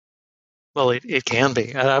 Well, it can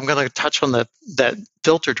be. I'm going to touch on that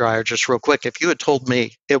filter dryer just real quick. If you had told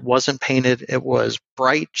me it wasn't painted, it was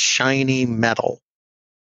bright, shiny metal,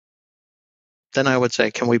 then I would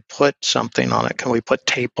say, can we put something on it? Can we put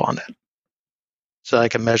tape on it so I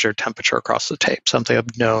can measure temperature across the tape, something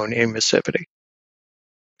of known emissivity?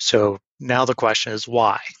 So now the question is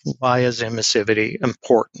why? Why is emissivity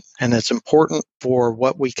important? And it's important for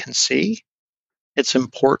what we can see. It's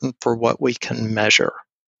important for what we can measure.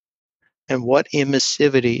 And what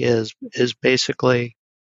emissivity is basically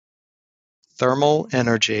thermal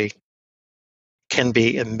energy can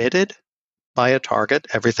be emitted by a target.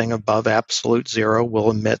 Everything above absolute zero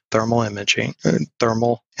will emit thermal energy.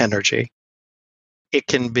 It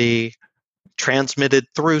can be transmitted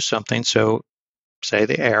through something. So say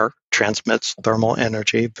the air transmits thermal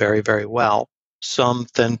energy very, very well. Some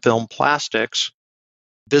thin film plastics,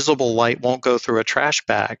 visible light won't go through a trash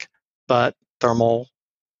bag, but thermal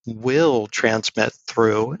will transmit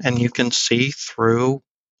through, and you can see through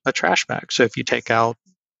a trash bag. So if you take out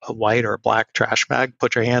a white or black trash bag,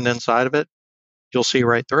 put your hand inside of it, you'll see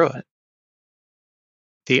right through it.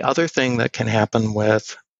 The other thing that can happen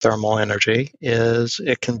with thermal energy is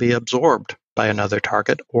it can be absorbed by another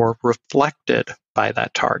target or reflected by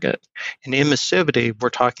that target. In emissivity, we're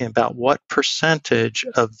talking about what percentage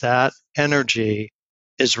of that energy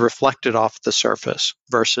is reflected off the surface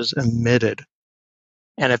versus emitted.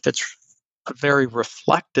 And if it's a very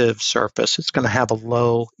reflective surface, it's going to have a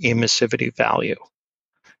low emissivity value.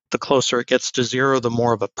 The closer it gets to zero, the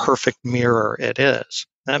more of a perfect mirror it is.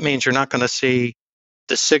 That means you're not going to see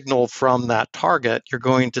the signal from that target. You're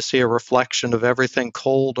going to see a reflection of everything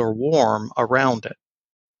cold or warm around it,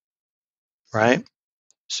 right?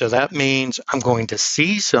 So that means I'm going to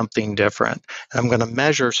see something different, and I'm going to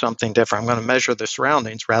measure something different. I'm going to measure the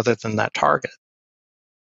surroundings rather than that target.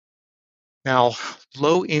 Now,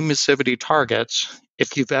 low emissivity targets,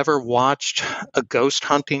 if you've ever watched a ghost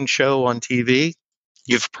hunting show on TV,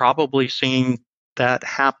 you've probably seen that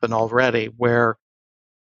happen already, where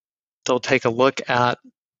they'll take a look at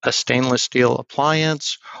a stainless steel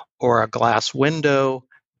appliance or a glass window,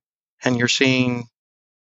 and you're seeing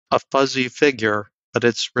a fuzzy figure but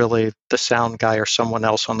it's really the sound guy or someone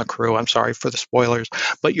else on the crew. I'm sorry for the spoilers,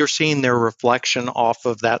 but you're seeing their reflection off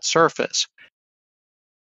of that surface.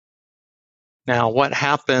 Now, what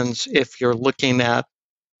happens if you're looking at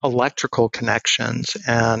electrical connections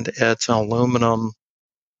and it's an aluminum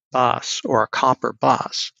bus or a copper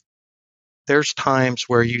bus? There's times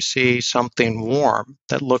where you see something warm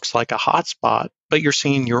that looks like a hot spot, but you're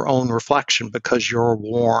seeing your own reflection because you're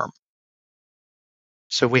warm.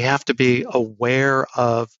 So we have to be aware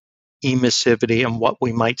of emissivity and what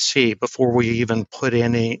we might see before we even put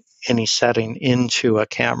any setting into a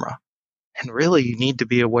camera. And really, you need to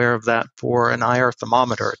be aware of that for an IR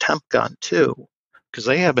thermometer, a temp gun too, because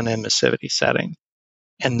they have an emissivity setting.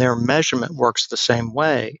 And their measurement works the same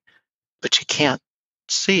way, but you can't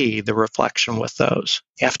see the reflection with those.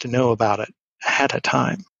 You have to know about it ahead of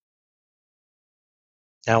time.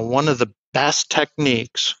 Now, one of the best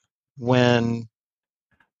techniques when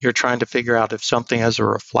you're trying to figure out if something has a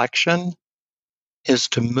reflection is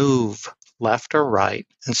to move left or right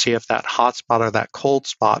and see if that hot spot or that cold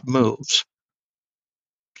spot moves.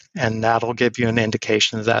 And that'll give you an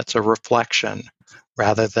indication that that's a reflection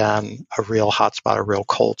rather than a real hot spot, a real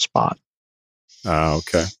cold spot.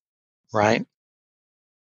 Okay. Right?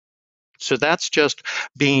 So that's just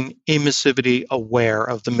being emissivity aware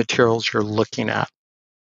of the materials you're looking at.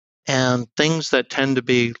 And things that tend to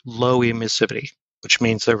be low emissivity, which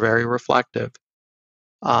means they're very reflective,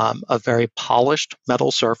 a very polished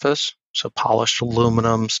metal surface, so polished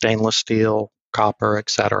aluminum, stainless steel, copper,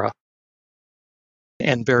 etc.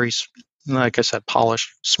 And very, like I said,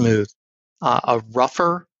 polished, smooth. A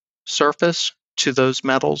rougher surface to those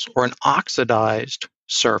metals or an oxidized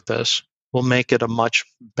surface will make it a much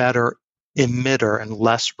better emitter and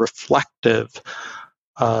less reflective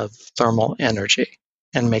of thermal energy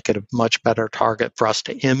and make it a much better target for us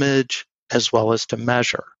to image as well as to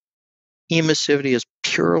measure. Emissivity is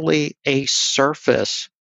purely a surface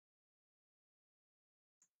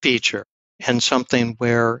feature and something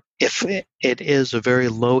where if it is a very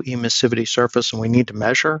low emissivity surface and we need to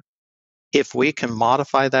measure, if we can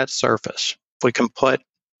modify that surface, if we can put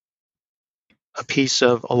a piece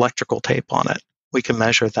of electrical tape on it, we can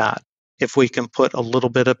measure that. If we can put a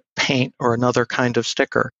little bit of paint or another kind of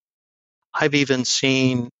sticker. I've even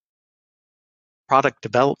seen product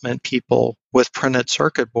development people with printed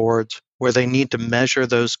circuit boards where they need to measure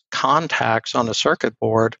those contacts on a circuit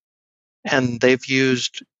board, and they've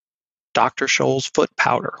used Dr. Scholl's foot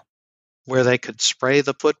powder, where they could spray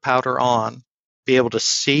the foot powder on, be able to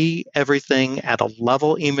see everything at a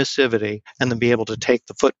level emissivity, and then be able to take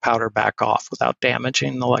the foot powder back off without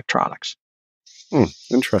damaging the electronics.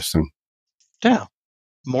 Interesting. Yeah.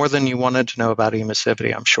 More than you wanted to know about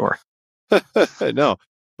emissivity, I'm sure. No.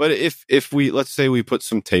 But if we, let's say we put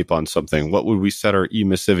some tape on something, what would we set our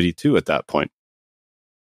emissivity to at that point?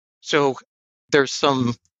 So there's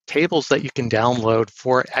some tables that you can download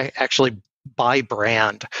for actually by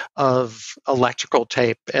brand of electrical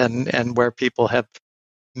tape and where people have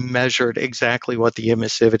measured exactly what the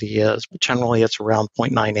emissivity is. But generally, it's around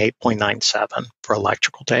 0.98, 0.97 for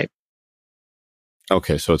electrical tape.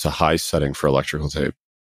 Okay, so it's a high setting for electrical tape.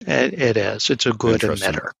 It is. It's a good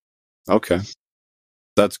emitter. Okay.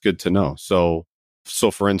 That's good to know. So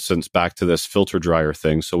for instance, back to this filter dryer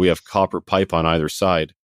thing. So we have copper pipe on either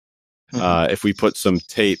side. Mm-hmm. If we put some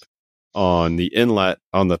tape on the inlet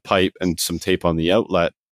on the pipe and some tape on the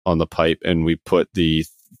outlet on the pipe, and we put we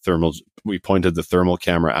pointed the thermal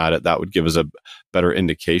camera at it, that would give us a better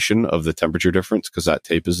indication of the temperature difference because that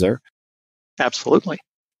tape is there. Absolutely.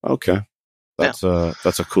 Okay. That's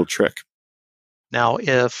a cool trick. Now,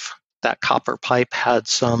 if that copper pipe had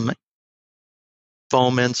some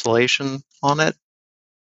foam insulation on it,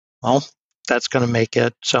 well, that's going to make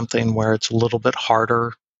it something where it's a little bit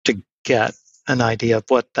harder to get an idea of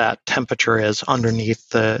what that temperature is underneath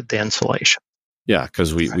the insulation. Yeah,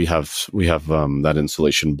 because we have that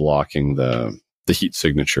insulation blocking the heat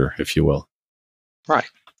signature, if you will. Right.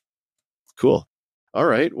 Cool. All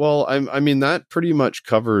right. Well, I mean, that pretty much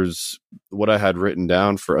covers what I had written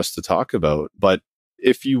down for us to talk about. But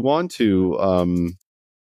if you want to,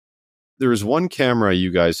 there is one camera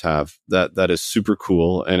you guys have that is super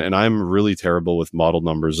cool. And I'm really terrible with model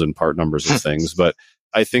numbers and part numbers of things. But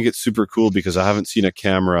I think it's super cool because I haven't seen a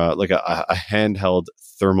camera, like a handheld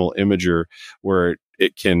thermal imager where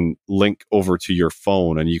it can link over to your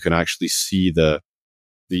phone and you can actually see the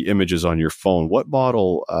images on your phone. What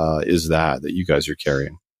model is that you guys are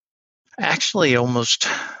carrying? Actually, almost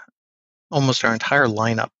our entire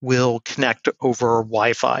lineup will connect over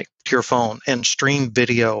Wi-Fi to your phone and stream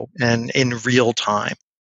video and in real time.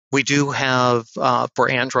 We do have, for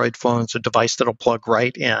Android phones, a device that'll plug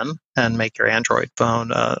right in and make your Android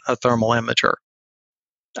phone a thermal imager.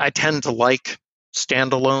 I tend to like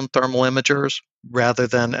standalone thermal imagers rather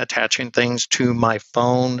than attaching things to my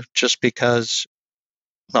phone just because,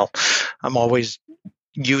 well, I'm always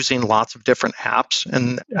using lots of different apps,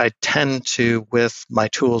 and I tend to, with my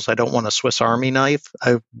tools, I don't want a Swiss Army knife.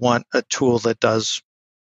 I want a tool that does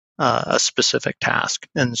a specific task.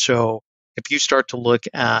 And so if you start to look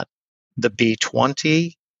at the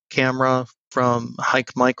B20 camera from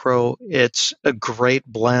Hike Micro, it's a great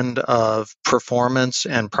blend of performance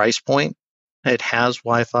and price point. It has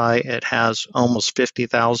Wi-Fi. It has almost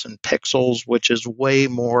 50,000 pixels, which is way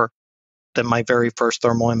more than my very first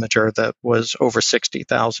thermal imager that was over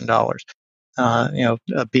 $60,000. A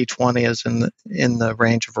B20 is in the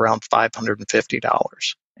range of around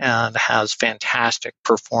 $550 and has fantastic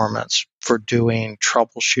performance for doing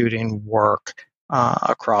troubleshooting work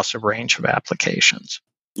across a range of applications.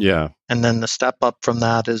 Yeah. And then the step up from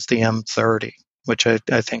that is the M30, which I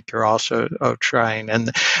think you're also trying.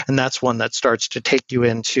 And that's one that starts to take you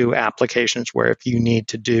into applications where if you need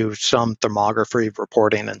to do some thermography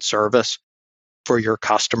reporting and service for your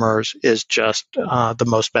customers is just the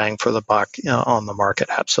most bang for the buck on the market.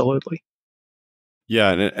 Absolutely.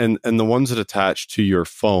 Yeah. And the ones that attach to your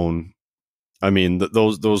phone, I mean,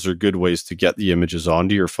 those are good ways to get the images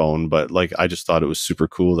onto your phone. But like, I just thought it was super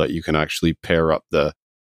cool that you can actually pair up the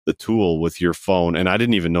tool with your phone. And I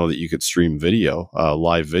didn't even know that you could stream video,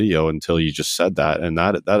 live video, until you just said that. And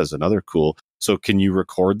that is another cool. So can you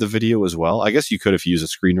record the video as well? I guess you could if you use a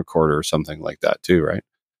screen recorder or something like that too, right?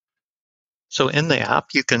 So in the app,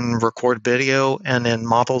 you can record video, and in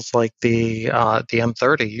models like the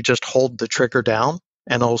M30, you just hold the trigger down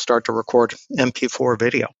and it'll start to record MP4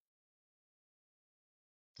 video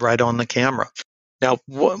right on the camera. Now,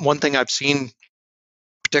 one thing I've seen,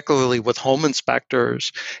 particularly with home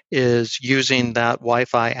inspectors, is using that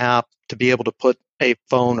Wi-Fi app to be able to put a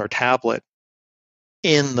phone or tablet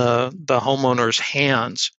in the homeowner's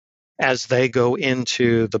hands as they go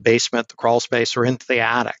into the basement, the crawl space, or into the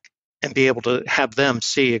attic, and be able to have them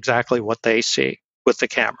see exactly what they see with the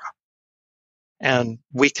camera. And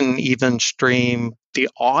we can even stream the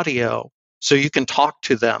audio, so you can talk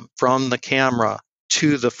to them from the camera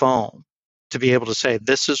to the phone to be able to say,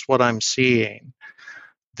 this is what I'm seeing.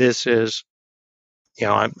 This is,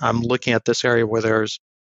 I'm looking at this area where there's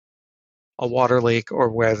a water leak, or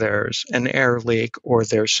where there's an air leak, or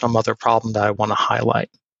there's some other problem that I want to highlight.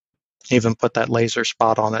 Even put that laser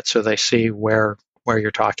spot on it so they see where you're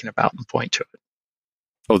talking about and point to it.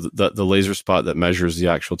 Oh, the laser spot that measures the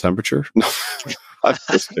actual temperature?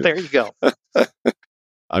 There you go.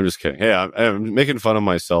 I'm just kidding. Hey, I'm making fun of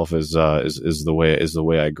myself is the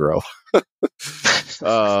way I grow.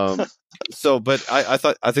 But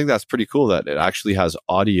I think that's pretty cool that it actually has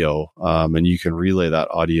audio, and you can relay that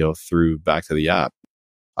audio through back to the app.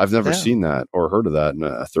 I've never seen that or heard of that in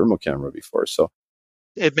a thermal camera before. So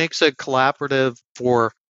it makes it collaborative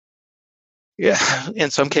for,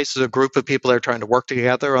 in some cases, a group of people that are trying to work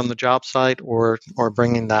together on the job site, or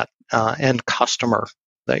bringing that end customer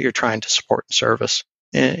that you're trying to support and service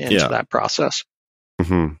into that process.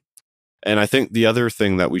 Mm-hmm. And I think the other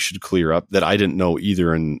thing that we should clear up that I didn't know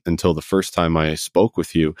either until the first time I spoke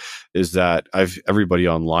with you is that everybody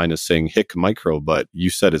online is saying Hike Micro, but you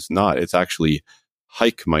said it's not. It's actually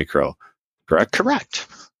Hike Micro, correct?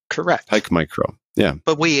 Correct. Hike Micro, yeah.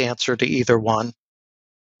 But we answer to either one.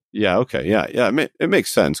 Yeah, okay, yeah. It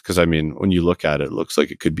makes sense because, I mean, when you look at it, it looks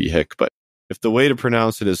like it could be Hike, but if the way to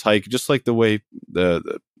pronounce it is Hike, just like the way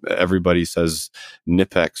the everybody says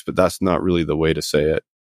Knipex, but that's not really the way to say it.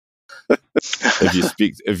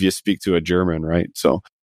 if you speak to a German, right? So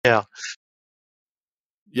Hike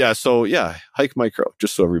Micro,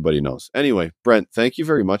 just so everybody knows. Anyway, Brent, thank you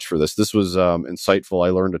very much for this. This was insightful. I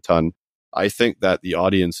learned a ton. I think that the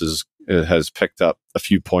audience has picked up a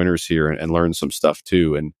few pointers here and learned some stuff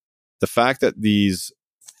too. And the fact that these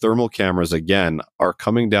thermal cameras, again, are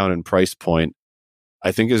coming down in price point,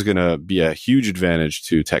 I think is going to be a huge advantage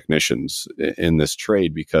to technicians in this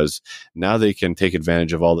trade, because now they can take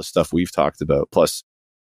advantage of all the stuff we've talked about, plus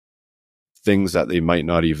things that they might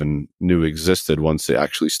not even knew existed once they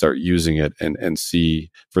actually start using it and see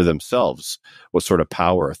for themselves what sort of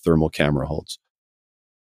power a thermal camera holds.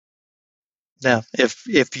 Yeah, if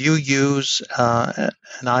you use an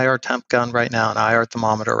IR temp gun right now, an IR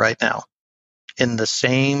thermometer right now, in the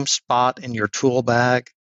same spot in your tool bag,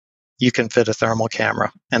 you can fit a thermal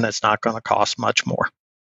camera, and it's not going to cost much more.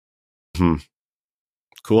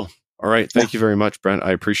 Cool. All right. Thank you very much, Brent.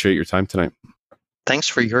 I appreciate your time tonight. Thanks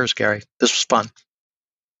for yours, Gary. This was fun.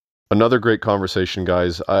 Another great conversation,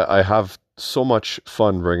 guys. I have so much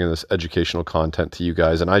fun bringing this educational content to you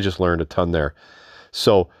guys, and I just learned a ton there.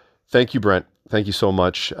 So thank you, Brent. Thank you so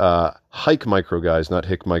much. Hike Micro, guys, not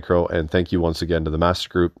Hick Micro. And thank you once again to the Master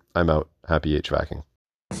Group. I'm out. Happy HVACing.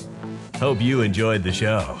 Hope you enjoyed the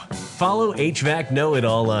show. Follow HVAC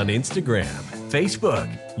Know-It-All on Instagram, Facebook,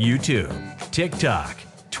 YouTube, TikTok,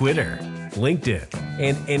 Twitter, LinkedIn,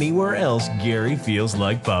 and anywhere else Gary feels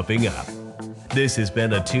like popping up. This has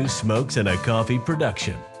been a Two Smokes and a Coffee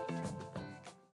production.